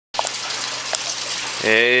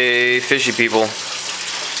Hey, fishy people.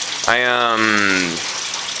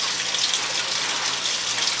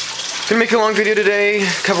 Gonna make a long video today,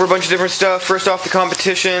 cover a bunch of different stuff. First off, the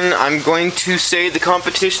competition. I'm going to say the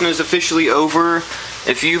competition is officially over.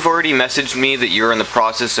 If you've already messaged me that you're in the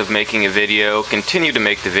process of making a video, continue to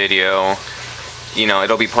make the video. You know,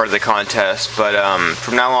 it'll be part of the contest, but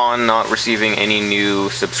from now on, not receiving any new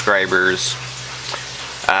subscribers.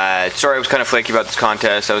 Sorry I was kind of flaky about this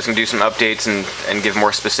contest. I was going to do some updates and give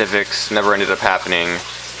more specifics. Never ended up happening.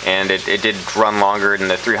 And it did run longer than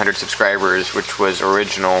the 300 subscribers, which was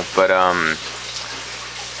original, but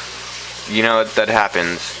you know, that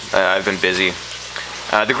happens. I've been busy.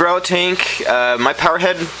 The grow tank, my power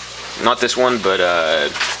head, not this one, but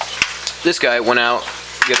this guy went out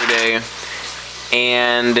the other day,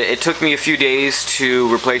 and it took me a few days to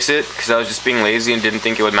replace it because I was just being lazy and didn't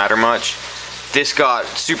think it would matter much. This got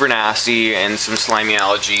super nasty and some slimy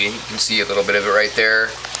algae. You can see a little bit of it right there.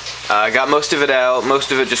 I got most of it out.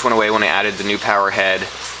 Most of it just went away when I added the new power head.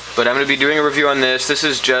 But I'm going to be doing a review on this. This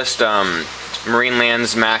is just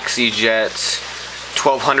Marineland's Maxi-Jet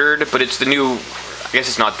 1200, but it's the new, I guess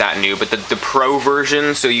it's not that new, but the pro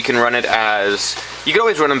version, so you can run it as, you can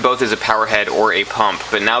always run them both as a power head or a pump,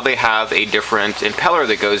 but now they have a different impeller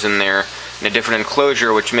that goes in there and a different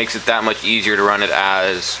enclosure, which makes it that much easier to run it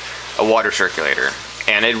as a water circulator.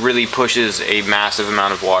 And it really pushes a massive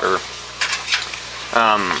amount of water.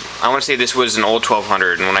 I want to say this was an old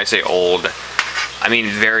 1200, and when I say old, I mean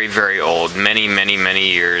very, very old. Many, many, many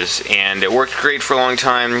years. And it worked great for a long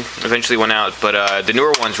time, eventually went out, but the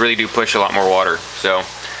newer ones really do push a lot more water. So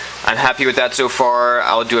I'm happy with that so far.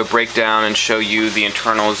 I'll do a breakdown and show you the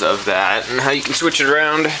internals of that and how you can switch it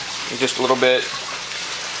around in just a little bit.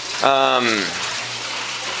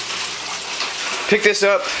 Pick this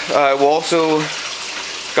up. We'll also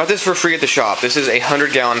got this for free at the shop. This is a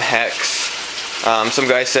 100-gallon hex. Some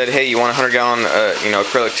guy said, hey, you want a 100-gallon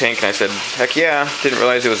acrylic tank? And I said, heck yeah. Didn't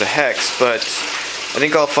realize it was a hex, but I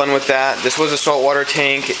think I'll have fun with that. This was a saltwater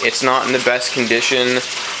tank. It's not in the best condition.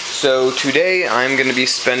 So today I'm going to be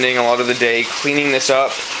spending a lot of the day cleaning this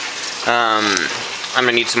up. I'm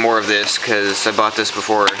going to need some more of this because I bought this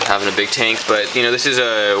before having a big tank. But, you know, this is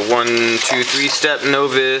a 1, 2, 3-step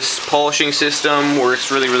novice polishing system. Works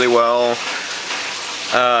really, really well.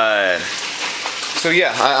 So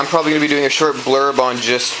yeah, I'm probably going to be doing a short blurb on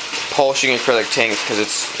just polishing acrylic tanks because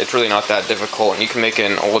it's really not that difficult, and you can make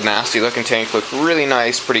an old nasty looking tank look really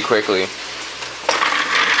nice pretty quickly.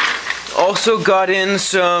 Also got in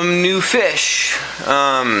some new fish.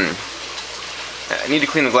 I need to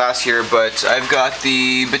clean the glass here, but I've got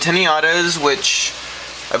the Beteniatas, which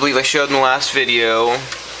I believe I showed in the last video.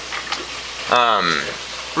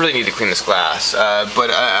 Really need to clean this glass,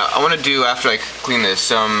 but I want to do, after I clean this,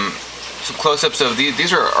 some close-ups of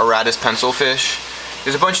these are Aratus pencilfish.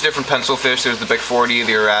 There's a bunch of different pencilfish. There's the Big 40,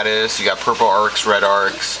 the Aratus, you got purple arcs, red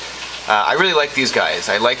arcs. I really like these guys.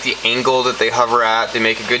 I like the angle that they hover at. They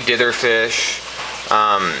make a good dither fish.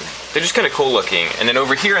 They're just kind of cool looking. And then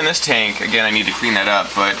over here in this tank, again, I need to clean that up,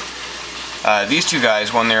 but these two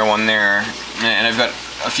guys, one there, and I've got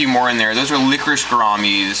a few more in there. Those are licorice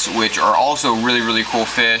gouramis, which are also really, really cool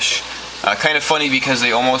fish. Kind of funny because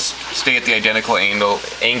they almost stay at the identical angle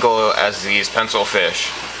as these pencil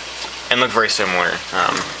fish and look very similar.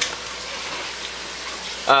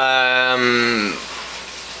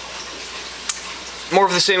 More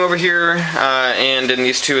of the same over here, and in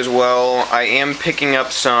these two as well. I am picking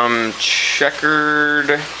up some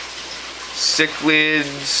checkered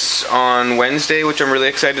cichlids on Wednesday, which I'm really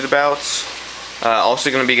excited about. Also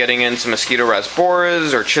going to be getting in some mosquito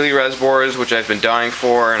rasboras or chili rasboras, which I've been dying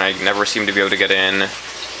for and I never seem to be able to get in.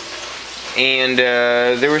 And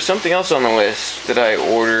there was something else on the list that I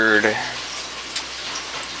ordered,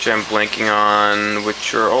 which I'm blanking on,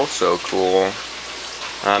 which are also cool.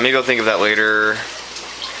 Maybe I'll think of that later.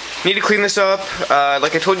 Need to clean this up.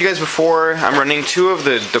 Like I told you guys before, I'm running 2 of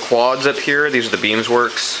the quads up here. These are the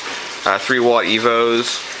Beamsworks 3-watt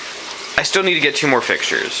Evos. I still need to get 2 more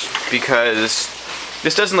fixtures because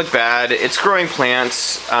this doesn't look bad. It's growing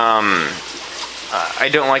plants. I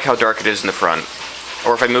don't like how dark it is in the front.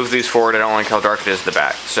 Or if I move these forward, I don't like how dark it is in the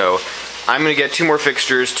back. So I'm going to get 2 more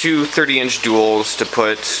fixtures, 2 30-inch duals to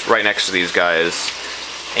put right next to these guys.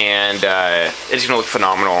 And it's going to look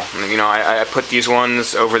phenomenal. You know, I put these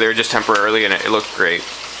ones over there just temporarily and it looked great.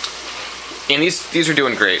 And these are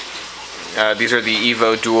doing great. These are the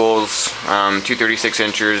Evo duals, 236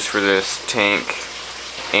 inches for this tank,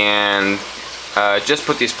 and just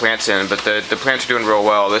put these plants in, but the plants are doing real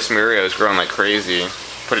well. This Mirio is growing like crazy.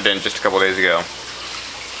 Put it in just a couple days ago.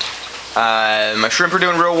 My shrimp are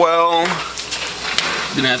doing real well.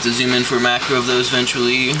 I'm gonna have to zoom in for a macro of those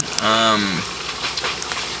eventually.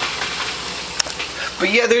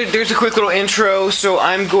 But yeah, there's a quick little intro. So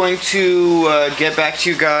I'm going to get back to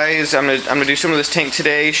you guys. I'm gonna do some of this tank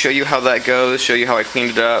today, show you how that goes, show you how I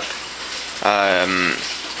cleaned it up, and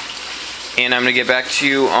I'm gonna get back to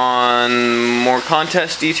you on more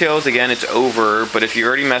contest details. Again, it's over, but if you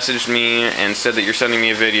already messaged me and said that you're sending me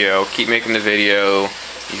a video, keep making the video.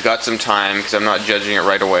 You've got some time because I'm not judging it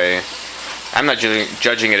right away. I'm not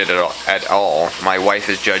judging it at all. My wife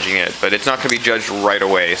is judging it, but it's not going to be judged right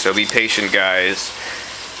away, so be patient, guys.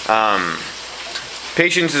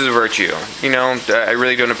 Patience is a virtue. You know, I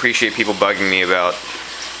really don't appreciate people bugging me about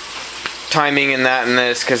timing and that and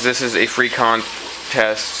this, because this is a free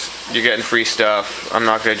contest. You're getting free stuff. I'm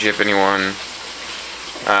not going to gyp anyone.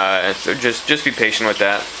 So just be patient with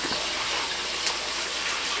that.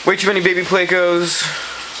 Way too many baby Plecos.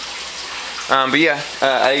 But yeah,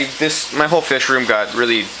 my whole fish room got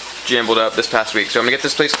really jumbled up this past week, so I'm gonna get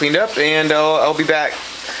this place cleaned up, and I'll be back.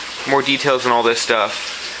 More details on all this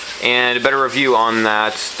stuff, and a better review on the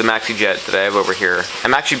Maxi-Jet that I have over here.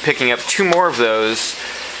 I'm actually picking up 2 more of those.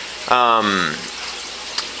 I'm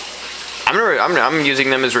using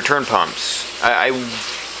them as return pumps. I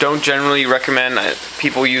don't generally recommend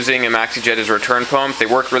people using a Maxi-Jet as a return pump. They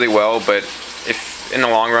work really well, but in the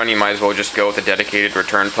long run, you might as well just go with a dedicated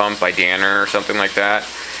return pump by Danner or something like that.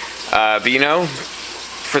 But you know,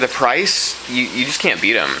 for the price, you just can't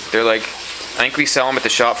beat them. They're like, I think we sell them at the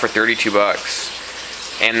shop for 32 bucks.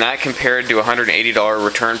 And that compared to a $180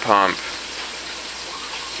 return pump,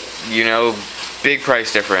 you know, big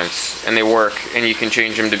price difference. And they work, and you can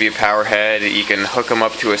change them to be a power head. You can hook them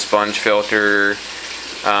up to a sponge filter.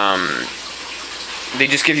 They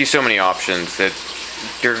just give you so many options that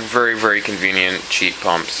they're very, very convenient, cheap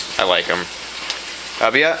pumps. I like them.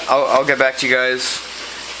 But yeah, I'll get back to you guys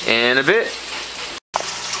in a bit.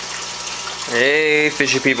 Hey,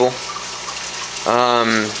 fishy people.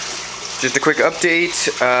 Just a quick update.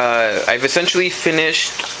 I've essentially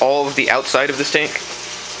finished all of the outside of this tank.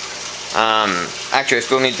 Actually, I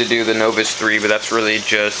still need to do the Novus 3, but that's really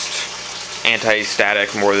just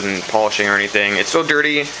anti-static more than polishing or anything. It's still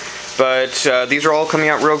dirty. But these are all coming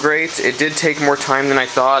out real great. It did take more time than I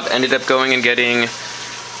thought. Ended up going and getting,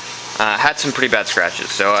 had some pretty bad scratches.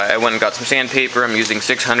 So I went and got some sandpaper. I'm using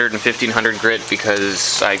 600 and 1500 grit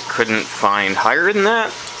because I couldn't find higher than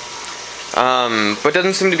that. But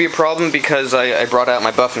doesn't seem to be a problem because I brought out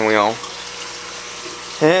my buffing wheel.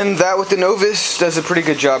 And that with the Novus does a pretty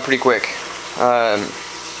good job pretty quick.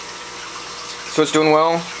 So it's doing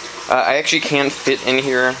well. I actually can't fit in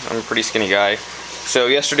here. I'm a pretty skinny guy. So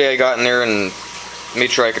yesterday I got in there and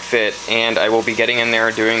made sure I could fit, and I will be getting in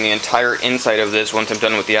there doing the entire inside of this once I'm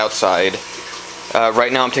done with the outside.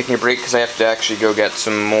 Right now I'm taking a break because I have to actually go get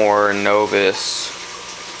some more Novus.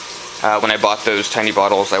 When I bought those tiny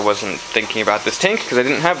bottles, I wasn't thinking about this tank because I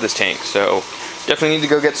didn't have this tank, so definitely need to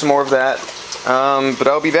go get some more of that. But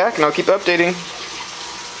I'll be back and I'll keep updating.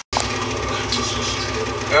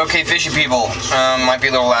 Okay, fishy people, might be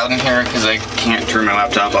a little loud in here because I can't turn my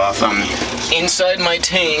laptop off. I'm inside my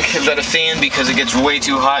tank. I've got a fan because it gets way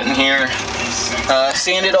too hot in here.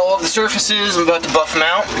 Sanded all of the surfaces. I'm about to buff them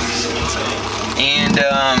out. And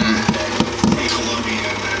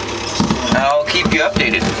I'll keep you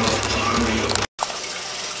updated.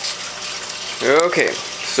 Okay,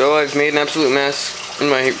 so I've made an absolute mess in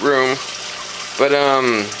my room. But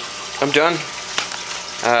I'm done.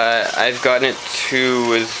 I've gotten it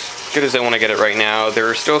to as good as I want to get it right now. There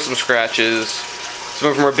are still some scratches. Some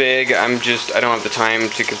of them are big. I don't have the time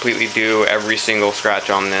to completely do every single scratch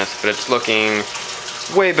on this, but it's looking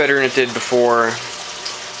way better than it did before.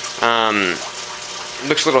 It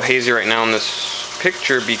looks a little hazy right now in this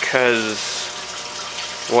picture because,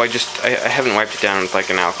 well, I haven't wiped it down with like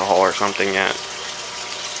an alcohol or something yet.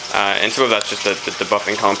 And some of that's just the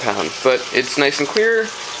buffing compound, but it's nice and clear.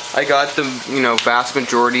 I got the, vast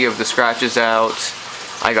majority of the scratches out.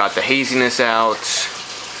 I got the haziness out.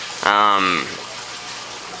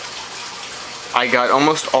 I got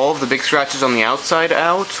almost all of the big scratches on the outside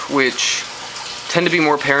out, which tend to be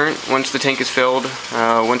more apparent once the tank is filled.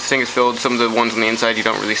 Once the tank is filled, some of the ones on the inside you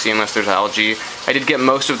don't really see unless there's algae. I did get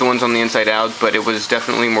most of the ones on the inside out, but it was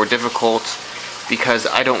definitely more difficult because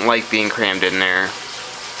I don't like being crammed in there.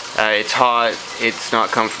 It's hot, it's not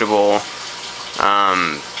comfortable.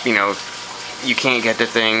 You can't get to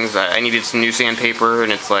things. I needed some new sandpaper,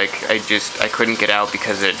 and it's like I couldn't get out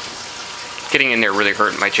because getting in there really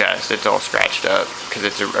hurt my chest. It's all scratched up because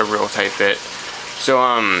it's a real tight fit. So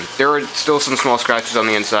there are still some small scratches on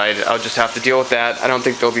the inside. I'll just have to deal with that. I don't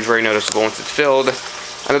think they'll be very noticeable once it's filled.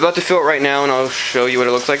 I'm about to fill it right now, and I'll show you what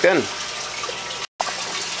it looks like then.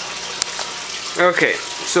 Okay,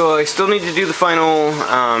 so I still need to do the final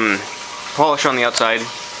polish on the outside,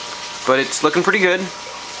 but it's looking pretty good.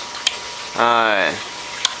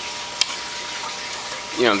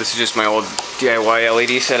 You know, this is just my old DIY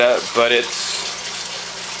LED setup, but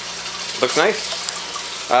looks nice.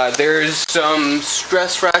 There's some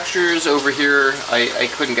stress fractures over here. I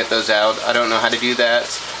couldn't get those out. I don't know how to do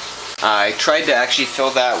that. I tried to actually fill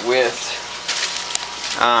that with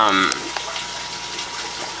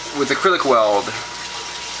acrylic weld,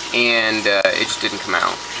 and it just didn't come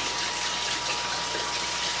out.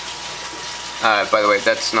 By the way,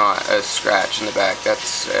 that's not a scratch in the back.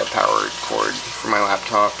 That's a power cord for my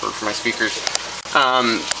laptop or for my speakers.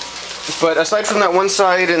 But aside from that one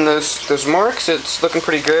side and those marks, it's looking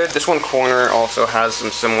pretty good. This one corner also has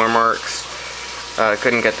some similar marks.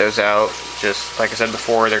 Couldn't get those out. Just like I said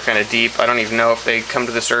before, they're kind of deep. I don't even know if they come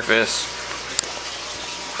to the surface.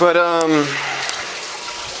 But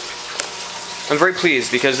I'm very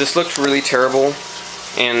pleased because this looked really terrible,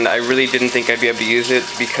 and I really didn't think I'd be able to use it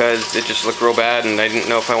because it just looked real bad, and I didn't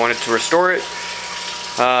know if I wanted to restore it.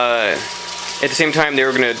 At the same time, they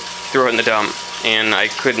were going to throw it in the dump, and I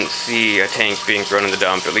couldn't see a tank being thrown in the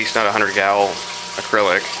dump, at least not a 100-gal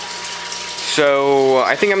acrylic. So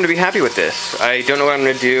I think I'm going to be happy with this. I don't know what I'm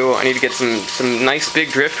going to do. I need to get some nice big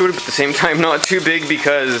driftwood, but at the same time not too big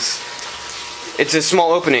because it's a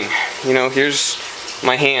small opening. You know, here's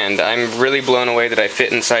my hand. I'm really blown away that I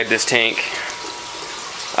fit inside this tank.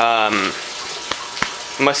 I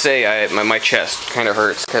must say my chest kind of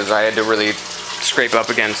hurts because I had to really scrape up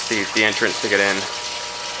against the entrance to get in.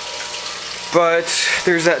 But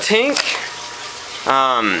there's that tank.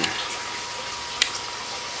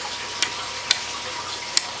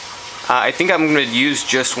 I think I'm going to use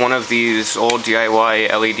just one of these old DIY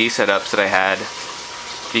LED setups that I had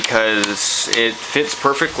because it fits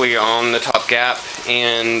perfectly on the top gap,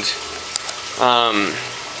 and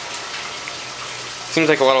seems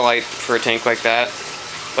like a lot of light for a tank like that.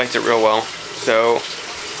 Lights it real well. So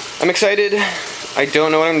I'm excited. I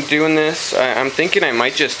don't know what I'm doing this. I'm thinking I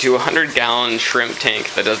might just do a 100-gallon shrimp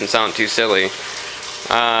tank. That doesn't sound too silly.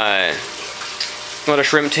 Not a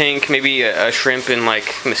shrimp tank, maybe a shrimp in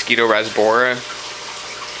like mosquito rasbora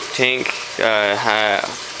tank.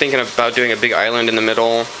 Thinking about doing a big island in the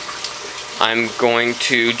middle. I'm going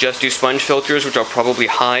to just do sponge filters, which I'll probably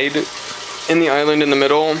hide in the island in the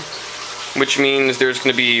middle, which means there's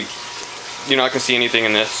going to be, you're not going to see anything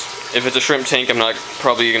in this. If it's a shrimp tank, I'm not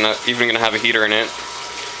probably even going to have a heater in it.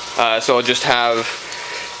 So I'll just have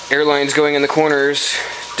air lines going in the corners,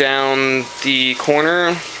 down the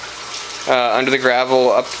corner, under the gravel,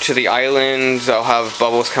 up to the island. I'll have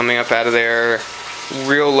bubbles coming up out of there.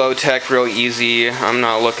 Real low tech, real easy. I'm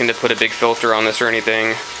not looking to put a big filter on this or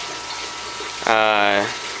anything. But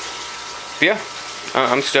yeah,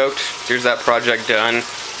 I'm stoked. Here's that project done.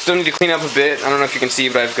 Still need to clean up a bit. I don't know if you can see,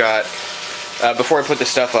 but I've got, before I put this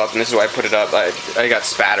stuff up, and this is why I put it up, I got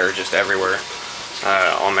spatter just everywhere.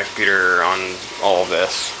 On my computer, on all of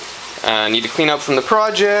this. I need to clean up from the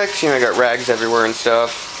project. You know, I got rags everywhere and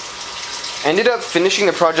stuff. Ended up finishing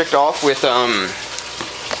the project off with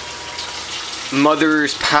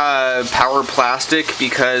Mother's Power Plastic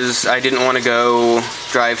because I didn't want to go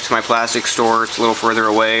drive to my plastic store. It's a little further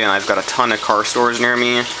away, and I've got a ton of car stores near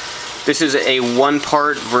me. This is a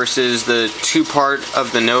 1-part versus the 2-part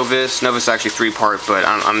of the Novus. Novus is actually 3-part, but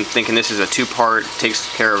I'm thinking this is a 2-part. Takes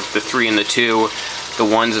care of the 3 and the 2. The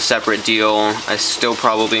 1's a separate deal. I'm still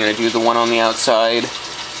probably going to do the one on the outside,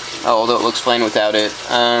 although it looks fine without it.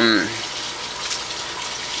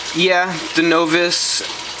 Yeah, the Novus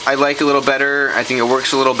I like a little better. I think it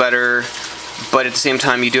works a little better, but at the same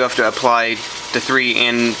time you do have to apply the 3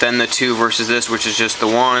 and then the 2 versus this, which is just the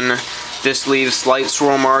 1. This leaves slight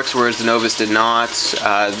swirl marks, whereas the Novus did not.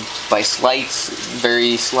 By slight,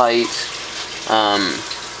 very slight,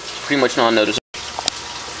 pretty much non-noticeable.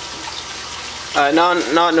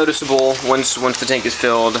 Not noticeable once the tank is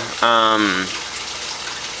filled.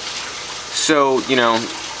 So you know,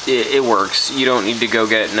 it works. You don't need to go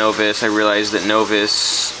get Novus. I realize that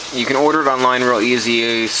Novus, you can order it online real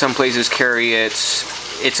easy. Some places carry it.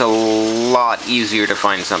 It's a lot easier to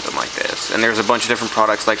find something like this. And there's a bunch of different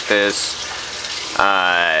products like this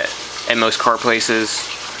at most car places.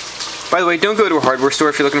 By the way, don't go to a hardware store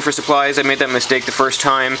if you're looking for supplies. I made that mistake the first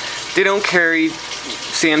time. They don't carry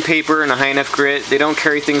sandpaper and a high enough grit. They don't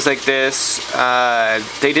carry things like this.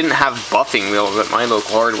 They didn't have buffing wheels at my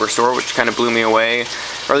local hardware store, which kind of blew me away.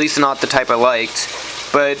 Or at least not the type I liked.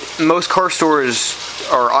 But most car stores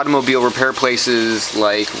or automobile repair places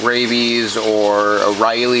like Raby's or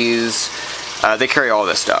O'Reilly's, they carry all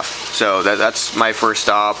this stuff. So that's my first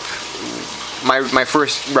stop. my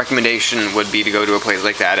first recommendation would be to go to a place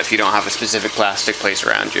like that if you don't have a specific plastic place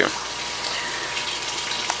around you.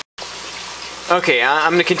 Okay,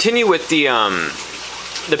 I'm gonna continue with the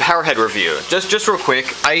power head review. Just real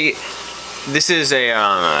quick, this is a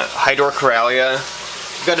Hydrocoralia.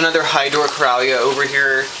 I've got another Hydrocoralia over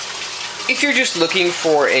here. If you're just looking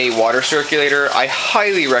for a water circulator, I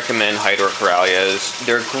highly recommend Hydrocoralias.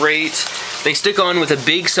 They're great. They stick on with a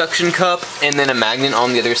big suction cup and then a magnet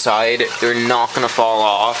on the other side. They're not gonna fall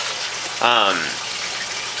off.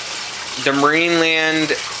 The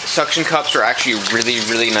Marineland suction cups are actually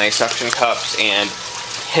really nice suction cups and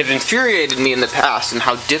have infuriated me in the past and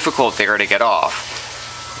how difficult they are to get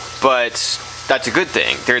off. But that's a good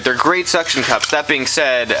thing. They're great suction cups. That being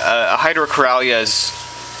said, a Hydrocoralia is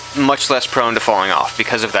much less prone to falling off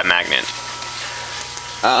because of that magnet.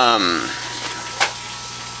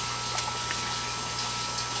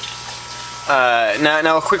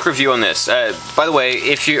 Now a quick review on this. By the way,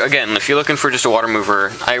 if you're looking for just a water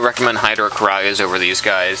mover, I recommend Hydrocoralias over these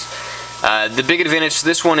guys. The big advantage to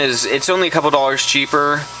this one is it's only a couple dollars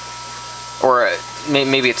cheaper, or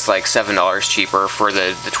maybe it's like $7 cheaper for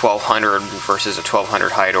the 1200 versus a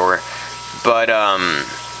 1200 Hydro. But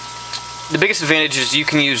the biggest advantage is you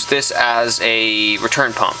can use this as a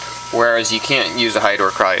return pump, whereas you can't use a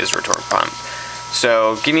Hydrocoralia as a return pump.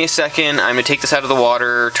 So give me a second, I'm going to take this out of the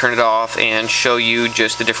water, turn it off, and show you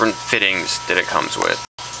just the different fittings that it comes with.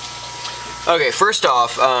 Okay, first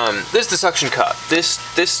off, this is the suction cup. This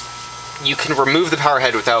you can remove the power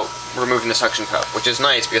head without removing the suction cup, which is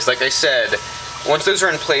nice because, like I said, once those are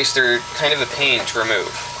in place, they're kind of a pain to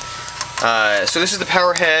remove. So this is the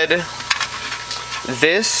power head.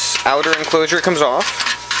 This outer enclosure comes off.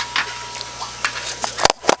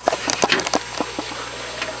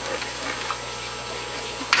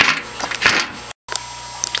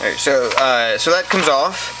 Alright, so that comes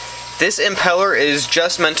off. This impeller is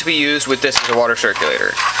just meant to be used with this as a water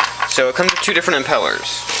circulator. So it comes with two different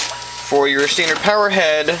impellers. For your standard power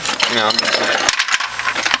head, I'm just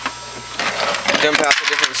gonna dump out the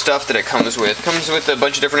different stuff that it comes with. It comes with a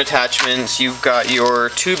bunch of different attachments. You've got your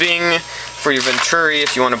tubing for your Venturi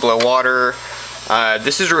if you want to blow water.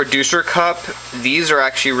 This is a reducer cup. These are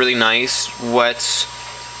actually really nice.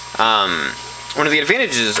 One of the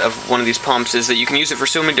advantages of one of these pumps is that you can use it for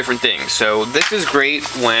so many different things. So this is great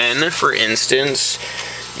when, for instance,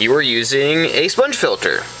 you are using a sponge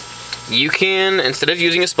filter. You can, instead of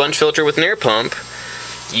using a sponge filter with an air pump,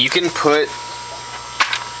 you can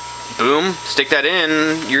stick that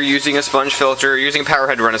in, you're using a sponge filter, you're using a power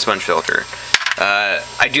head to run a sponge filter.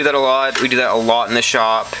 I do that a lot. We do that a lot in the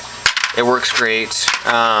shop. It works great.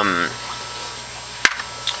 Like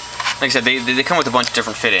I said, they come with a bunch of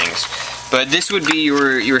different fittings. But this would be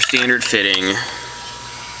your standard fitting.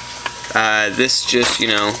 This just,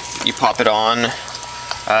 you pop it on.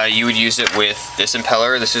 You would use it with this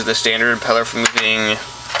impeller. This is the standard impeller for moving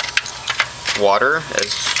water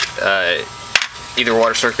as either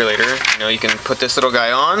water circulator. You can put this little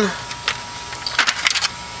guy on.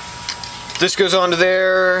 This goes onto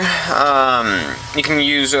there. You can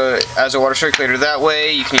use as a water circulator that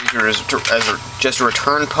way. You can use it as just a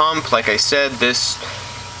return pump. Like I said,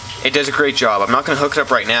 it does a great job. I'm not going to hook it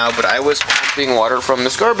up right now, but I was pumping water from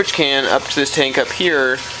this garbage can up to this tank up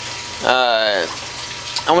here. I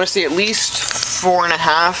want to say at least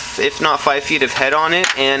 4.5, if not 5 feet of head on it,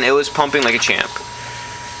 and it was pumping like a champ.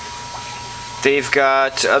 They've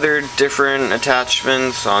got other different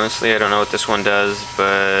attachments. Honestly, I don't know what this one does,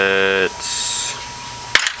 but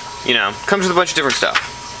comes with a bunch of different stuff.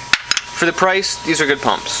 For the price, these are good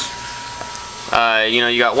pumps.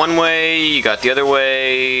 You got one way, you got the other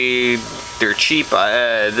way. They're cheap.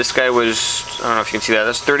 This guy was, I don't know if you can see that,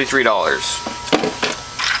 that's $33.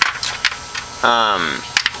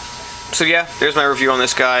 So yeah, there's my review on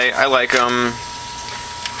this guy. I like them.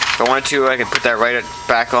 If I wanted to, I could put that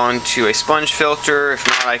back onto a sponge filter. If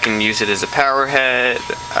not, I can use it as a power head.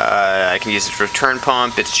 I can use it as a return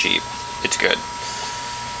pump. It's cheap. It's good.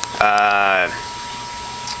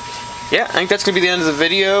 Yeah, I think that's going to be the end of the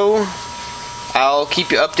video. I'll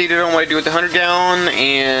keep you updated on what I do with the 100 gallon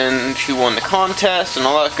and who won the contest and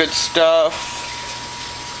all that good stuff.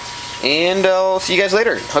 And I'll see you guys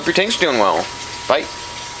later. Hope your tanks are doing well. Bye.